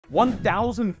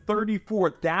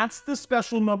1,034. That's the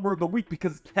special number of the week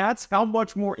because that's how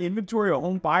much more inventory a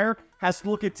home buyer has to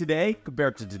look at today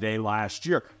compared to today last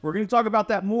year. We're going to talk about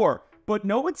that more, but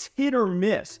no, it's hit or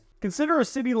miss. Consider a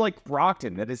city like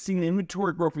Brockton that has seen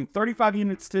inventory grow from 35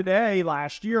 units today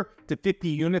last year to 50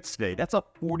 units today. That's a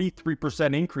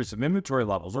 43% increase of inventory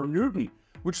levels. Or Newton,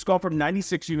 which has gone from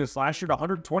 96 units last year to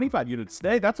 125 units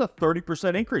today. That's a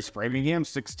 30% increase. Framingham,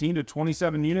 16 to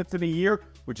 27 units in a year,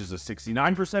 which is a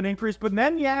 69% increase. But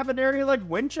then you have an area like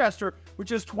Winchester,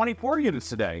 which is 24 units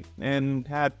today and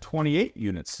had 28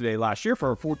 units today last year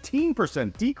for a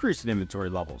 14% decrease in inventory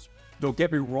levels. Don't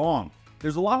get me wrong.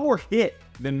 There's a lot more hit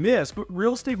than miss, but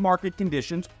real estate market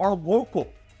conditions are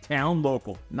local, town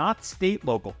local, not state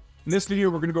local. In this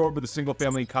video, we're going to go over the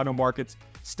single-family condo markets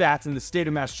stats in the state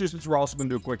of Massachusetts. We're also going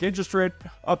to do a quick interest rate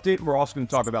update. We're also going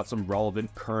to talk about some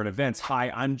relevant current events.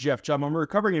 Hi, I'm Jeff Chum. I'm a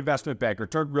recovering investment banker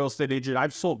turned real estate agent.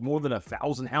 I've sold more than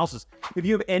 1,000 houses. If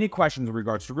you have any questions in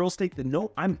regards to real estate, then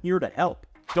know I'm here to help.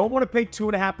 Don't want to pay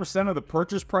 2.5% of the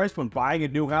purchase price when buying a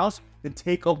new house? Then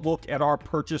take a look at our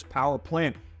purchase power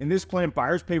plan. In this plan,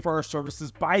 buyers pay for our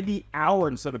services by the hour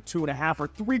instead of 2.5% or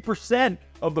 3%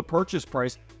 of the purchase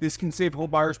price. This can save home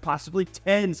buyers possibly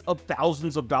tens of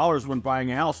thousands of dollars when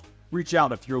buying a house. Reach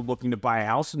out if you're looking to buy a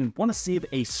house and want to save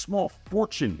a small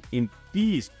fortune in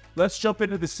fees. Let's jump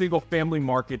into the single family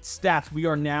market stats. We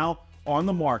are now on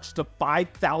the march to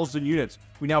 5,000 units.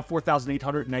 We now have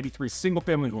 4,893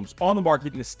 single-family homes on the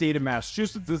market in the state of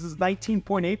Massachusetts. This is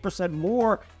 19.8%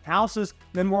 more houses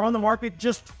than were on the market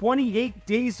just 28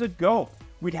 days ago.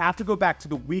 We'd have to go back to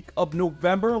the week of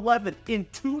November 11th in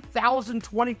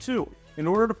 2022 in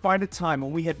order to find a time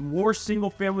when we had more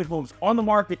single-family homes on the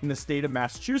market in the state of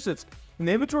Massachusetts. And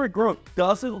the inventory growth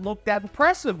doesn't look that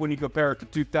impressive when you compare it to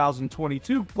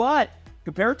 2022, but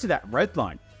compare it to that red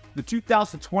line, the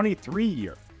 2023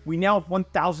 year, we now have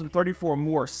 1,034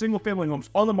 more single-family homes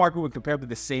on the market when compared to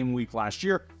the same week last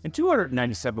year, and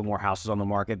 297 more houses on the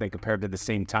market than compared to the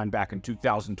same time back in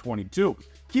 2022.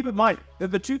 Keep in mind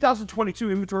that the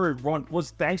 2022 inventory run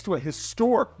was thanks to a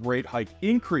historic rate hike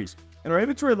increase, and our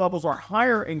inventory levels are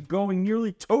higher and going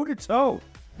nearly toe-to-toe.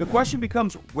 The question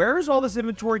becomes, where is all this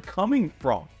inventory coming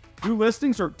from? New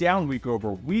listings are down week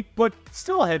over week, but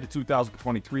still ahead of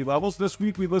 2023 levels. This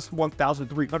week, we listed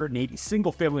 1,380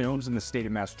 single-family homes in the state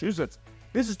of Massachusetts.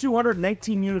 This is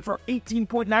 219 units, or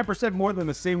 18.9% more than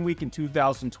the same week in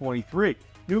 2023.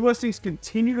 New listings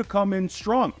continue to come in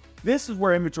strong. This is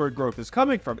where inventory growth is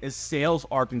coming from, as sales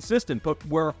are consistent. But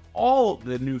where all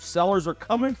the new sellers are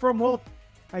coming from, well,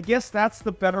 I guess that's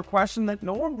the better question that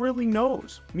no one really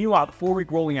knows. Meanwhile, the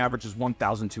 4-week rolling average is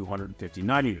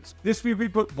 1,259 units. This week, we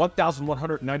put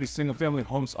 1,190 single-family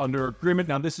homes under agreement.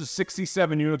 Now, this is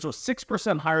 67 units, or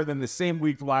 6% higher than the same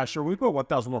week last year. We put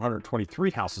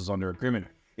 1,123 houses under agreement.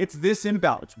 It's this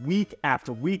imbalance, week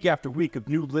after week after week, of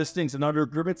new listings and under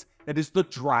agreements that is the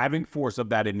driving force of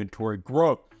that inventory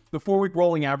growth. The 4-week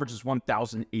rolling average is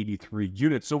 1,083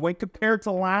 units. So when compared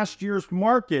to last year's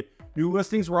market, new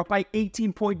listings were up by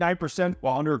 18.9%,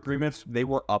 while under agreements, they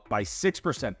were up by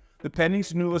 6%. The pending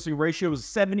to new listing ratio is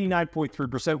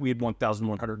 79.3%. We had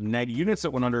 1,190 units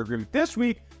that went under agreement this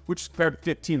week, which is compared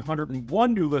to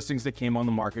 1,501 new listings that came on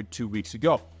the market 2 weeks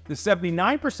ago. The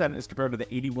 79% is compared to the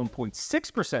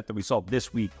 81.6% that we saw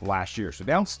this week last year, so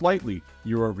down slightly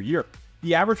year over year.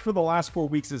 The average for the last 4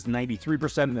 weeks is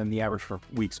 93%, and then the average for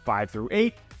weeks 5 through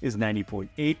 8 is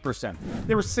 90.8%.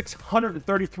 There were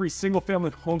 633 single-family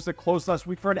homes that closed last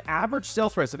week for an average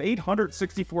sales price of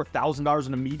 $864,000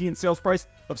 and a median sales price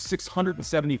of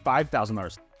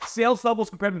 $675,000. Sales levels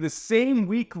compared to the same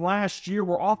week last year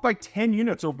were off by 10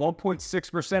 units, or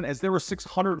 1.6%, as there were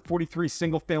 643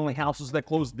 single-family houses that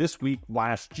closed this week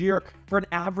last year for an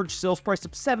average sales price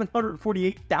of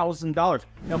 $748,000.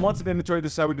 Now, months of inventory,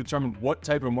 this is how we determine what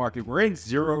type of market we're in,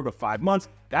 0 to 5 months.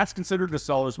 That's considered the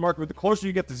seller's market. But the closer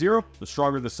you get to 0, the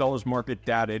stronger the seller's market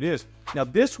data it is. Now,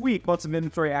 this week, months of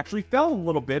inventory actually fell a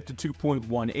little bit to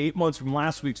 2.18 months from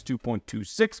last week's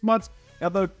 2.26 months. Now,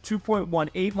 the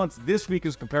 2.18 months this week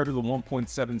is compared to the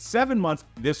 1.77 months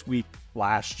this week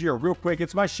last year. Real quick,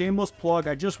 it's my shameless plug.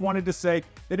 I just wanted to say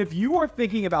that if you are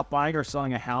thinking about buying or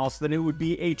selling a house, then it would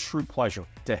be a true pleasure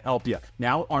to help you.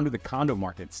 Now, onto the condo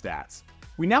market stats.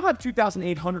 We now have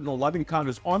 2,811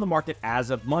 condos on the market as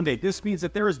of Monday. This means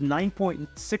that there is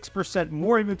 9.6%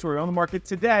 more inventory on the market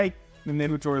today than the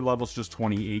inventory levels just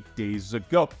 28 days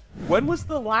ago. When was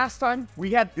the last time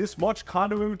we had this much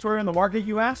condo inventory on the market,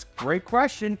 you ask? Great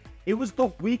question. It was the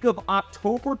week of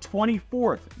October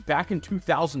 24th, back in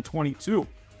 2022.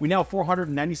 We now have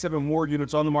 497 more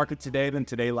units on the market today than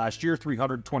today last year,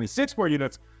 326 more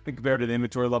units than compared to the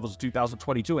inventory levels of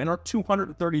 2022, and are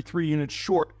 233 units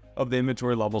short of the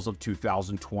inventory levels of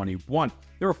 2021.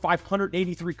 There were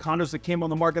 583 condos that came on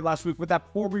the market last week with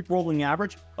that 4-week rolling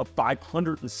average of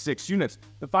 506 units.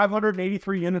 The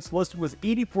 583 units listed was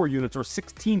 84 units or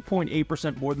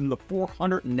 16.8% more than the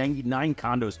 499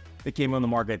 condos that came on the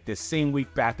market this same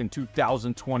week back in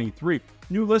 2023.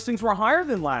 New listings were higher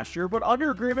than last year, but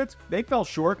under agreements, they fell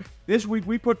short. This week,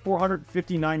 we put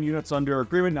 459 units under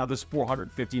agreement. Now, this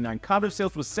 459 condo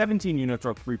sales was 17 units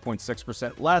or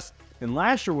 3.6% less than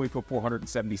last year when we put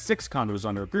 476 condos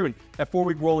under agreement. That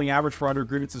 4-week rolling average for under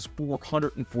agreements is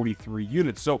 443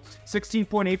 units. So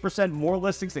 16.8% more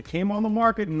listings that came on the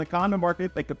market in the condo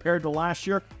market than compared to last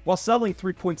year, while selling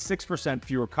 3.6%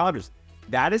 fewer condos.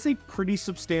 That is a pretty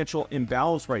substantial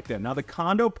imbalance right there. Now, the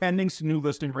condo pendings to new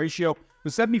listing ratio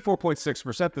was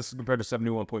 74.6%. This is compared to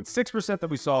 71.6% that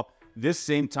we saw this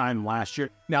same time last year.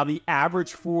 Now, the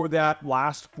average for that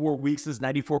last 4 weeks is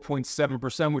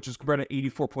 94.7%, which is compared to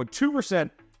 84.2%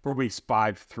 for weeks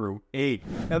 5 through 8.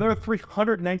 Now, there are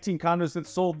 319 condos that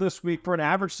sold this week for an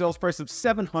average sales price of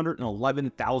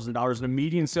 $711,000 and a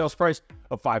median sales price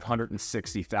of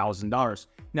 $560,000.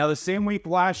 Now, the same week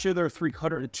last year, there were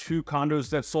 302 condos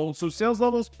that sold, so sales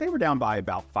levels, they were down by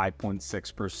about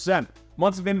 5.6%.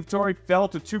 Months of inventory fell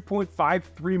to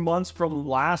 2.53 months from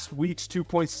last week's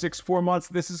 2.64 months.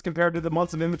 This is compared to the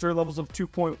months of inventory levels of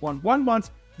 2.11 months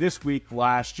this week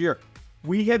last year.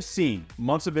 We have seen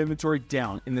months of inventory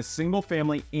down in the single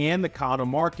family and the condo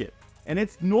market. And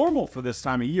it's normal for this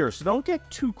time of year, so don't get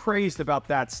too crazed about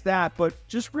that stat, but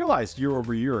just realize year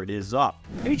over year it is up.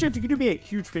 Hey, Jeff, you can do me a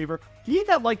huge favor. Can you hit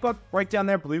that like button right down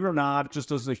there? Believe it or not, it just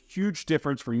does a huge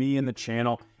difference for me and the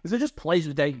channel, as it just plays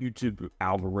with that YouTube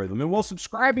algorithm. And while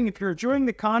subscribing, if you're enjoying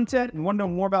the content and want to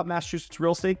know more about Massachusetts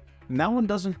real estate, then that one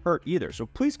doesn't hurt either. So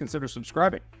please consider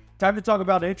subscribing. Time to talk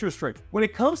about interest rates. When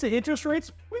it comes to interest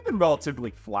rates, we've been relatively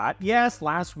flat. Yes,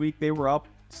 last week they were up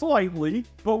slightly,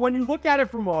 but when you look at it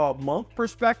from a month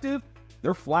perspective,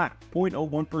 they're flat,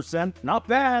 0.01%, not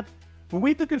bad. When we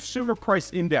hit the Consumer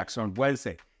Price Index on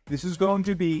Wednesday, this is going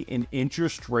to be an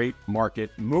interest rate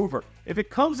market mover. If it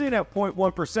comes in at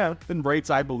 0.1%, then rates,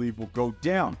 I believe, will go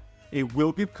down. It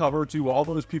will give cover to all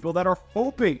those people that are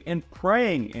hoping and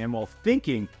praying and while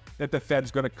thinking that the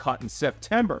Fed's going to cut in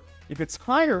September. If it's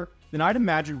higher, then I'd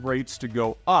imagine rates to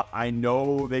go up. I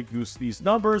know they goose these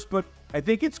numbers, but I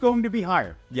think it's going to be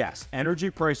higher. Yes, energy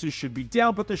prices should be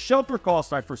down, but the shelter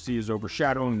cost I foresee is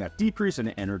overshadowing that decrease in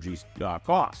energy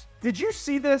costs. Did you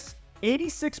see this?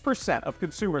 86% of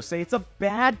consumers say it's a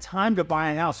bad time to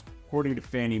buy a house, according to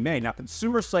Fannie Mae. Now,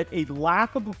 consumers cite a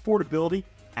lack of affordability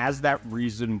as that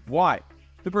reason why.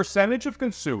 The percentage of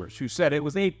consumers who said it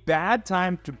was a bad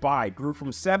time to buy grew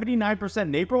from 79%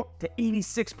 in April to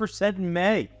 86% in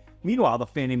May. Meanwhile, the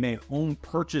Fannie Mae Home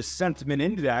Purchase Sentiment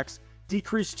Index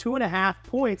decreased 2.5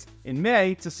 points in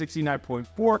May to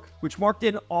 69.4, which marked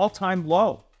an all-time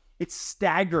low. It's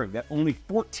staggering that only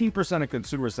 14% of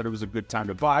consumers said it was a good time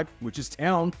to buy, which is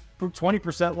down from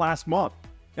 20% last month.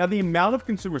 Now, the amount of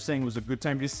consumers saying it was a good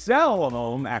time to sell a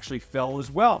home actually fell as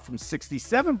well, from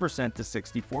 67% to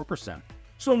 64%.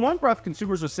 So in one breath,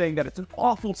 consumers are saying that it's an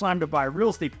awful time to buy real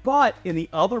estate, but in the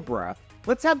other breath,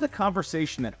 let's have the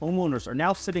conversation that homeowners are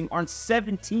now sitting on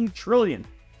 $17 trillion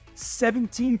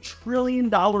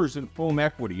in home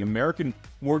equity. American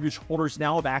mortgage holders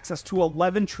now have access to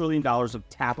 $11 trillion of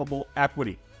tappable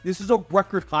equity. This is a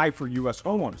record high for U.S.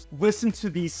 homeowners. Listen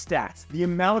to these stats. The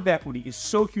amount of equity is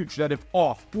so huge that if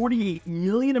all 48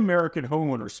 million American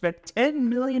homeowners spent $10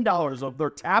 million of their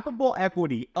tappable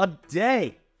equity a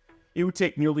day, it would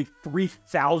take nearly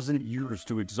 3,000 years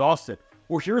to exhaust it.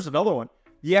 Or here's another one.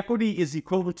 The equity is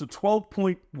equivalent to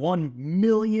 12.1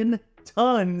 million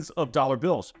tons of dollar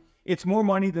bills. It's more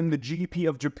money than the GDP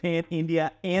of Japan,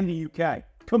 India, and the UK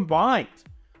combined.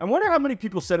 I wonder how many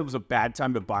people said it was a bad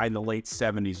time to buy in the late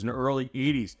 70s and early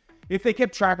 80s. If they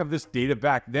kept track of this data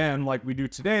back then like we do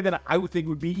today, then I would think it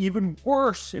would be even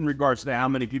worse in regards to how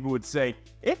many people would say,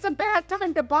 it's a bad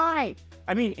time to buy.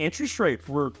 I mean, interest rates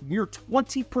were near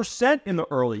 20% in the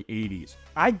early 80s.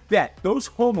 I bet those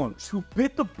homeowners who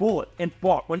bit the bullet and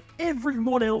bought when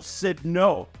everyone else said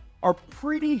no are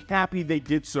pretty happy they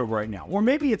did so right now. Or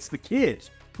maybe it's the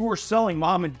kids who are selling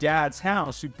mom and dad's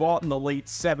house who bought in the late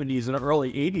 70s and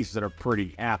early 80s that are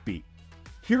pretty happy.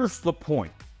 Here's the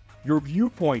point. Your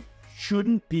viewpoint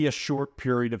shouldn't be a short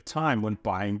period of time when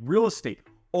buying real estate.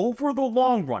 Over the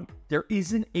long run, there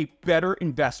isn't a better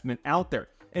investment out there.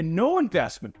 And no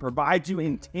investment provides you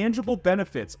intangible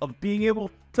benefits of being able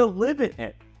to live in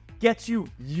it. gets you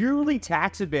yearly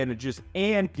tax advantages,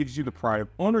 and gives you the pride of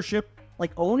ownership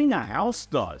like owning a house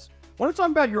does. Want to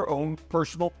talk about your own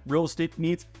personal real estate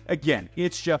needs? Again,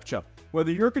 it's Jeff Chubb.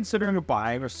 Whether you're considering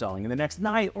buying or selling in the next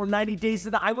 9 or 90 days,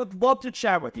 then I would love to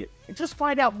chat with you and just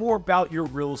find out more about your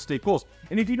real estate goals.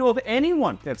 And if you know of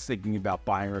anyone that's thinking about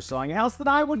buying or selling a house, then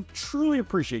I would truly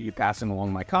appreciate you passing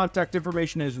along my contact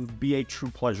information, as it would be a true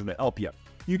pleasure to help you.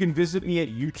 You can visit me at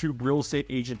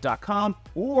YouTubeRealEstateAgent.com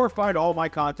or find all my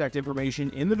contact information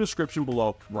in the description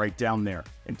below right down there.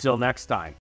 Until next time.